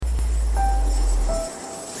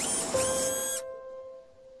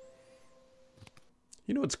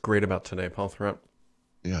You know what's great about today, Paul Thurrott?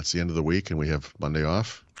 Yeah, it's the end of the week and we have Monday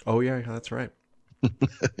off. Oh, yeah, that's right.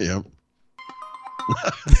 Yep.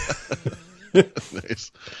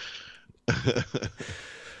 Nice.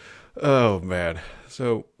 Oh, man.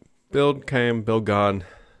 So, build came, build gone,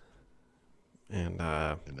 and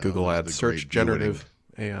Google there's adds the search great generative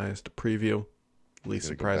AIs to preview. Least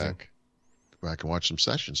Gotta surprising. go back and watch some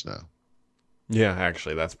sessions now. Yeah,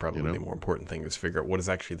 actually, that's probably You know? the more important thing is figure out what is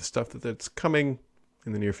actually the stuff that's coming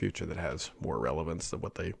in the near future that has more relevance than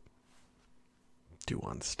what they do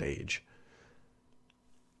on stage.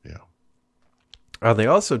 Yeah. They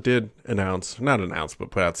also did not announce, but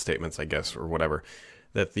put out statements, I guess, or whatever,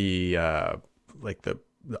 that the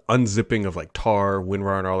unzipping of like tar,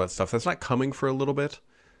 WinRAR, and all that stuff, that's not coming for a little bit.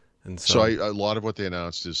 And so, A lot of what they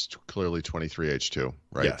announced is clearly 23H2,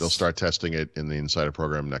 right? Yes. They'll start testing it in the Insider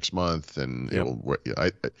program next month, and Yep.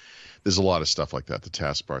 there's a lot of stuff like that. The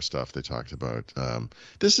taskbar stuff they talked about.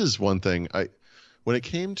 This is one thing when it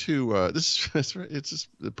came to this, it's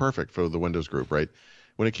just perfect for the Windows group, right?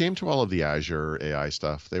 When it came to all of the Azure AI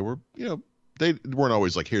stuff, they were, they weren't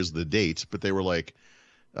always like, here's the date, but they were like,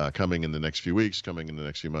 coming in the next few weeks, coming in the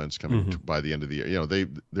next few months, coming by the end of the year.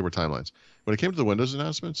 There were timelines. When it came to the Windows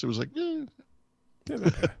announcements, it was like, okay.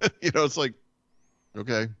 it's like,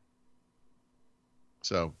 okay.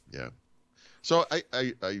 So yeah. So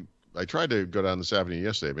I tried to go down this avenue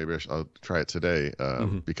yesterday. Maybe I'll try it today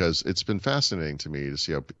because it's been fascinating to me to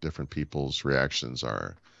see how different people's reactions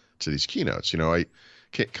are to these keynotes.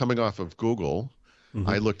 Coming off of Google,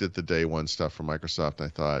 I looked at the day one stuff from Microsoft and I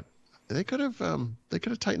thought they could have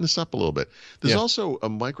tightened this up a little bit. There's also a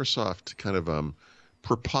Microsoft kind of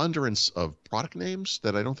preponderance of product names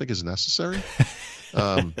that I don't think is necessary.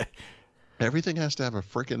 Everything has to have a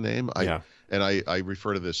freaking name. I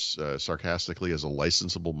refer to this sarcastically as a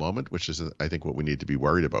licensable moment, which is, I think, what we need to be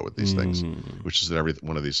worried about with these things, which is that every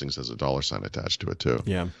one of these things has a dollar sign attached to it, too.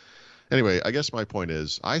 Yeah. Anyway, I guess my point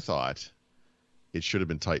is I thought it should have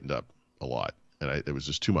been tightened up a lot, and it was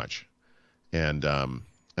just too much. And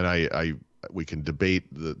we can debate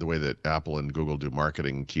the way that Apple and Google do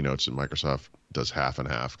marketing keynotes and Microsoft does half and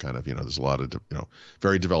half kind of, there's a lot of,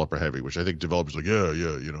 very developer heavy, which I think developers are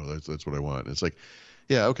like, that's what I want. And it's like,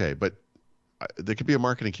 yeah, okay. But there could be a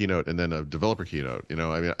marketing keynote and then a developer keynote,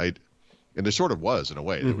 and there sort of was in a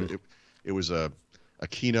way. It was a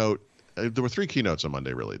keynote. There were three keynotes on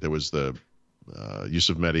Monday, really. There was the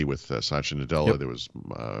Yusuf Mehdi with Satya Nadella. Yep. There was,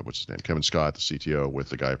 what's his name? Kevin Scott, the CTO, with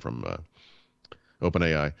the guy from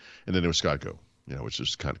OpenAI. And then there was Scott Go, which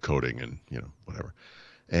is kind of coding and, whatever.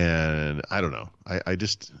 And I don't know. I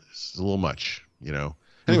just, it's a little much,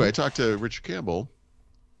 Anyway, I talked to Richard Campbell,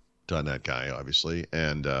 .NET guy, obviously,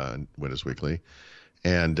 and Windows Weekly.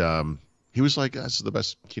 And he was like, this is the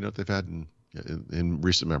best keynote they've had in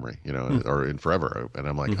recent memory, or in forever. And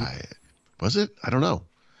I'm like, was it? I don't know.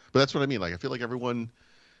 But that's what I mean. Like, I feel like everyone,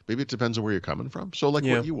 maybe it depends on where you're coming from. So, like,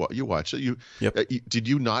 what you watch it, did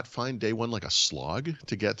you not find day one like a slog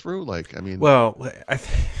to get through? Like, I mean, well,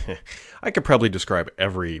 I could probably describe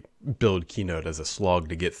every build keynote as a slog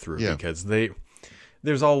to get through because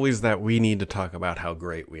there's always that we need to talk about how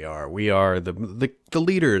great we are. We are the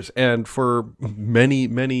leaders, and for many,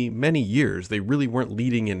 many, many years, they really weren't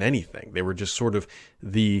leading in anything. They were just sort of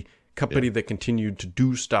the company that continued to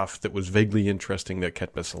do stuff that was vaguely interesting that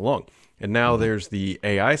kept us along. And now there's the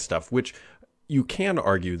AI stuff, which you can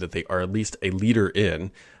argue that they are at least a leader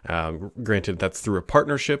in. Granted, that's through a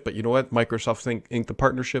partnership, but you know what? Microsoft inked the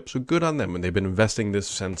partnership, so good on them. And they've been investing this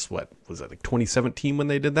since, what was that, like 2017 when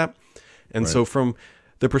they did that? And so from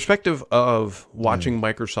the perspective of watching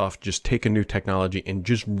Microsoft just take a new technology and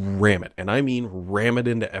just ram it, and I mean ram it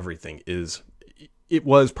into everything, it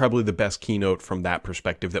was probably the best keynote from that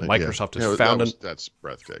perspective that Microsoft has found. That's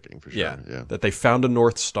breathtaking for sure. Yeah, that they found a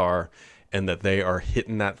North Star and that they are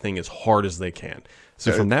hitting that thing as hard as they can.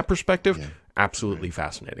 So from that perspective, absolutely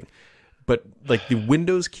fascinating. But like the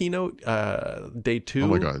Windows keynote, day two, oh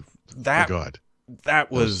my god, that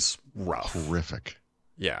was rough, horrific.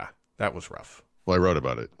 Yeah, that was rough. Well, I wrote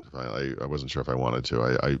about it. I wasn't sure if I wanted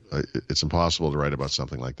to. It's impossible to write about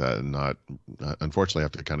something like that and not unfortunately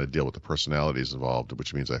have to kind of deal with the personalities involved,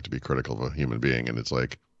 which means I have to be critical of a human being. And it's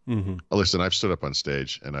like, listen, I've stood up on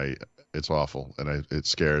stage and it's awful and it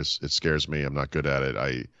scares me. I'm not good at it.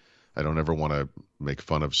 I don't ever want to make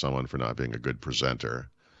fun of someone for not being a good presenter,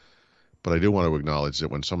 but I do want to acknowledge that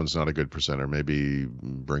when someone's not a good presenter, maybe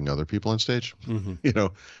bring other people on stage,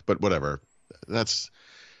 but whatever.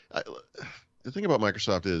 The thing about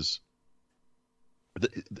Microsoft is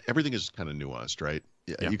everything is kind of nuanced, right?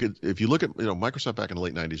 Yeah. If you look at, Microsoft back in the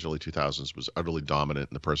late 90s, early 2000s was utterly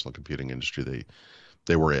dominant in the personal computing industry.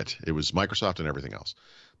 They were it. It was Microsoft and everything else.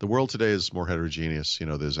 The world today is more heterogeneous.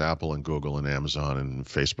 There's Apple and Google and Amazon and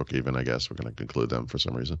Facebook even, I guess. We're going to include them for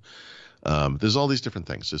some reason. There's all these different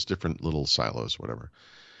things. There's different little silos, whatever.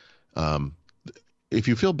 If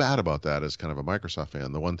you feel bad about that as kind of a Microsoft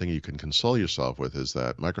fan, the one thing you can console yourself with is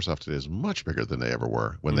that Microsoft today is much bigger than they ever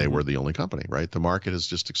were when they were the only company, right? The market has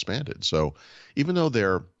just expanded. So even though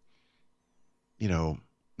they're,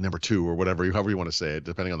 number two or whatever, however you want to say it,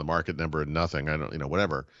 depending on the market number and nothing, I don't,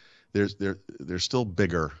 whatever, they're still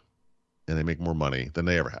bigger and they make more money than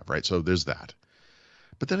they ever have, right? So there's that.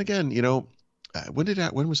 But then again,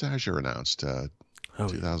 when was Azure announced?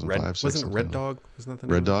 2005, 6, wasn't it Red Dog? Wasn't that the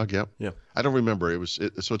name? Red Dog, yep. Yeah. I don't remember.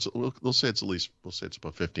 So we'll say it's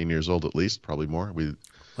about 15 years old at least, probably more.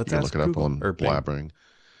 Let's can ask look it Google up on or blabbering.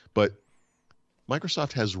 But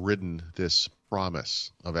Microsoft has ridden this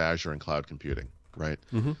promise of Azure and cloud computing, right?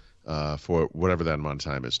 For whatever that amount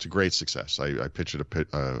of time is, to great success. I published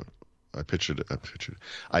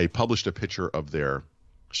a picture of their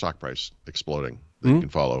stock price exploding that you can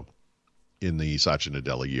follow in the Satya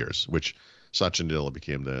Nadella years, which Satya Nadella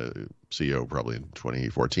became the CEO probably in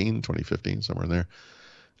 2014, 2015, somewhere in there.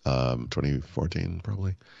 2014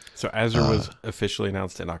 probably. So Azure was officially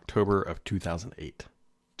announced in October of 2008.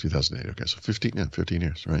 2008. Okay, so 15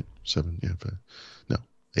 years, right?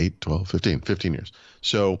 8, 12, 15 years.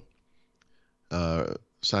 So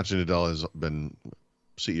Satya Nadella has been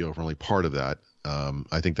CEO for only part of that.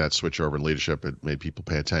 I think that switch over in leadership, it made people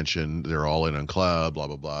pay attention. They're all in on cloud, blah,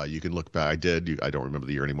 blah, blah. You can look back. I don't remember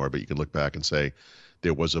the year anymore, but you can look back and say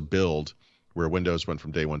there was a build where Windows went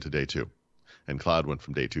from day 1 to day 2 and cloud went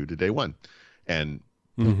from day 2 to day 1 and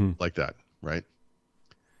like that, right?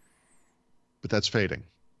 But that's fading.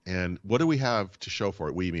 And what do we have to show for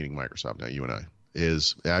it? We, meaning Microsoft, now you and I,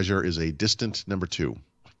 is Azure is a distant number 2,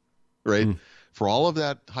 right? For all of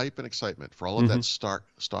that hype and excitement, for all of that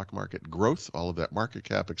stock market growth, all of that market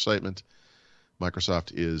cap excitement,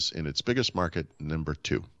 Microsoft is in its biggest market, number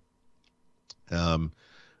 2.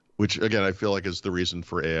 Which again, I feel like is the reason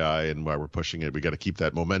for AI and why we're pushing it. We got to keep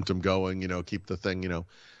that momentum going, keep the thing,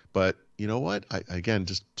 But you know what? Again,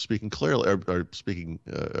 just speaking clearly, or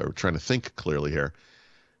trying to think clearly here,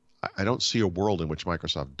 I don't see a world in which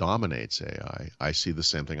Microsoft dominates AI. I see the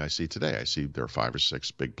same thing I see today. I see there are 5 or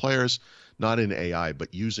 6 big players, not in AI,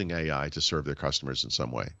 but using AI to serve their customers in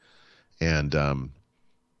some way. And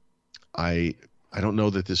I don't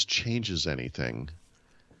know that this changes anything.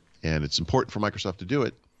 And it's important for Microsoft to do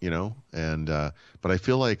it, but I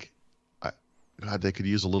feel like, God, they could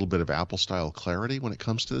use a little bit of Apple-style clarity when it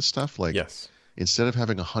comes to this stuff. Like, yes. Instead of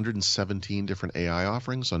having 117 different AI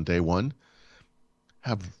offerings on day 1,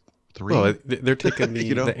 have 3. Well, they're taking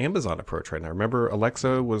the Amazon approach right now. Remember,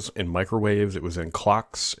 Alexa was in microwaves. It was in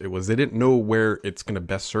clocks. They didn't know where it's going to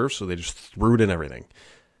best serve, so they just threw it in everything.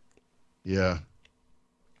 Yeah.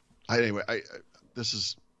 Anyway, this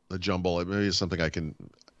is a jumble. Maybe it's something I can.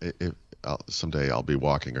 Someday I'll be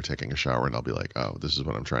walking or taking a shower and I'll be like, oh, this is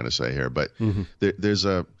what I'm trying to say here. But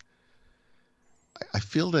I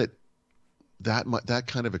feel that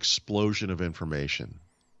kind of explosion of information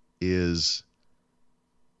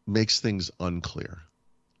makes things unclear.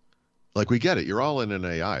 Like, we get it. You're all in an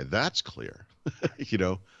AI. That's clear,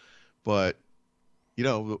 but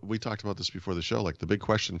we talked about this before the show. Like, the big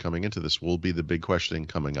question coming into this will be the big question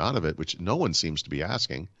coming out of it, which no one seems to be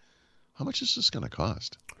asking. How much is this going to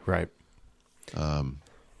cost? Right.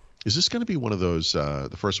 Is this going to be one of those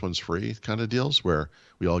the first one's free kind of deals where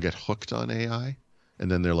we all get hooked on AI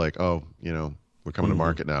and then they're like, oh, we're coming to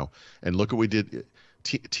market now, and look what we did.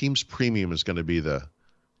 Teams Premium is going to be the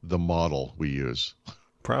model we use.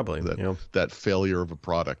 Probably that failure of a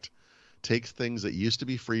product. Take things that used to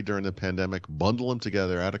be free during the pandemic, bundle them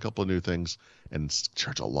together, add a couple of new things, and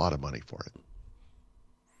charge a lot of money for it.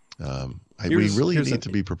 We really need to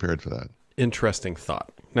be prepared for that. Interesting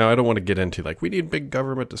thought. Now, I don't want to get into we need big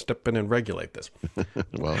government to step in and regulate this.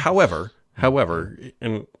 Well, However,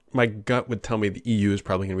 and my gut would tell me the EU is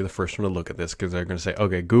probably going to be the first one to look at this, because they're going to say,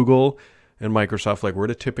 okay, Google and Microsoft, we're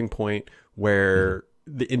at a tipping point where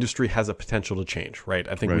the industry has a potential to change, right?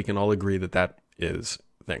 I think we can all agree that is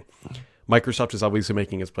the thing. Microsoft is obviously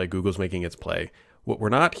making its play. Google's making its play. What we're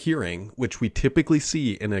not hearing, which we typically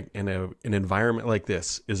see in an environment like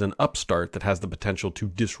this, is an upstart that has the potential to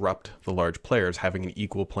disrupt the large players having an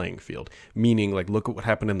equal playing field. Meaning, look at what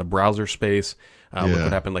happened in the browser space. Look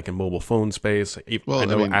what happened in mobile phone space. I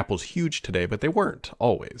know Apple's huge today, but they weren't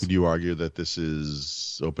always. Would you argue that this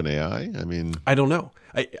is OpenAI? I don't know.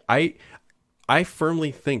 I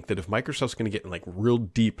firmly think that if Microsoft's going to get in real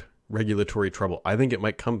deep regulatory trouble, I think it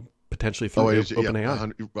might come potentially through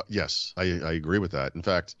OpenAI. Yes, I agree with that. In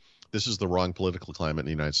fact, this is the wrong political climate in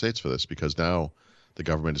the United States for this, because now the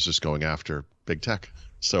government is just going after big tech.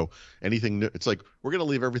 So anything new, it's like, we're going to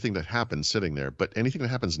leave everything that happens sitting there, but anything that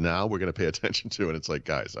happens now, we're going to pay attention to. And it's like,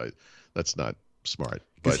 guys, that's not smart.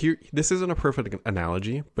 Because here, this isn't a perfect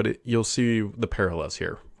analogy, but you'll see the parallels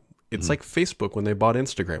here. It's like Facebook when they bought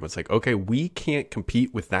Instagram. It's like, okay, we can't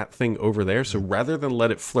compete with that thing over there. So rather than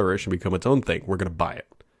let it flourish and become its own thing, we're going to buy it.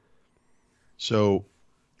 So,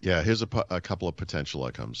 yeah, here's a couple of potential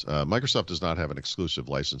outcomes. Microsoft does not have an exclusive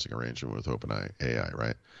licensing arrangement with OpenAI,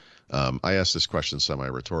 right? I asked this question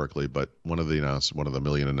semi-rhetorically, but one of the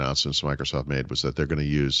million announcements Microsoft made was that they're going to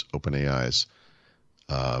use OpenAI's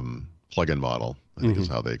plugin model, I think is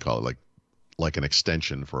how they call it, like an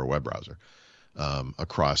extension for a web browser,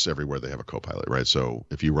 across everywhere they have a Copilot, right? So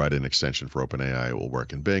if you write an extension for OpenAI, it will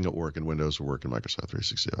work in Bing, it will work in Windows, it will work in Microsoft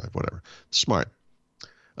 365, whatever. Smart.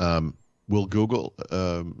 Will Google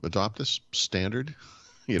adopt this standard?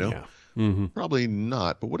 Yeah. Probably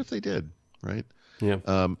not. But what if they did, right?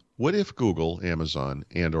 Yeah. What if Google, Amazon,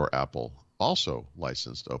 and or Apple also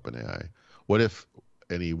licensed OpenAI? What if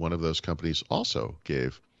any one of those companies also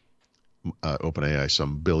gave OpenAI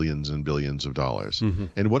some billions and billions of dollars?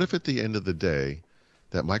 And what if at the end of the day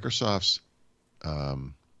that Microsoft's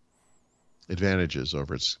advantages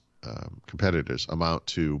over its competitors amount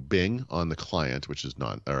to Bing on the client, which is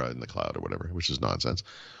or in the cloud or whatever, which is nonsense,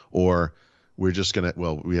 or we're just going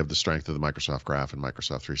to, we have the strength of the Microsoft Graph and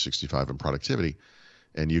Microsoft 365 and productivity,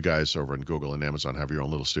 and you guys over in Google and Amazon have your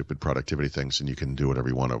own little stupid productivity things, and you can do whatever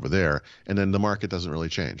you want over there. And then the market doesn't really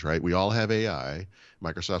change, right? We all have AI.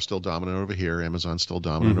 Microsoft's still dominant over here. Amazon's still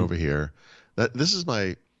dominant over here. I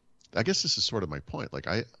guess this is sort of my point. Like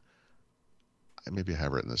maybe I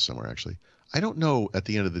have written this somewhere actually. I don't know at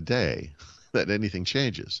the end of the day that anything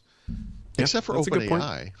changes, except for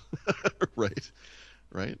OpenAI,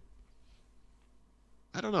 right?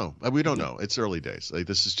 I don't know. We don't know. It's early days. Like,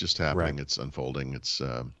 this is just happening. Right. It's unfolding. It's,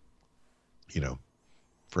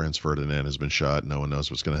 Franz Ferdinand has been shot. No one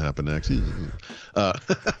knows what's going to happen next. We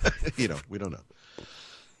don't know.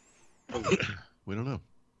 We don't know.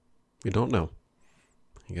 We don't know.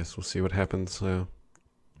 I guess we'll see what happens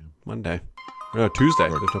Monday. Tuesday.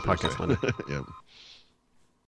 There's no podcast Monday. Yeah.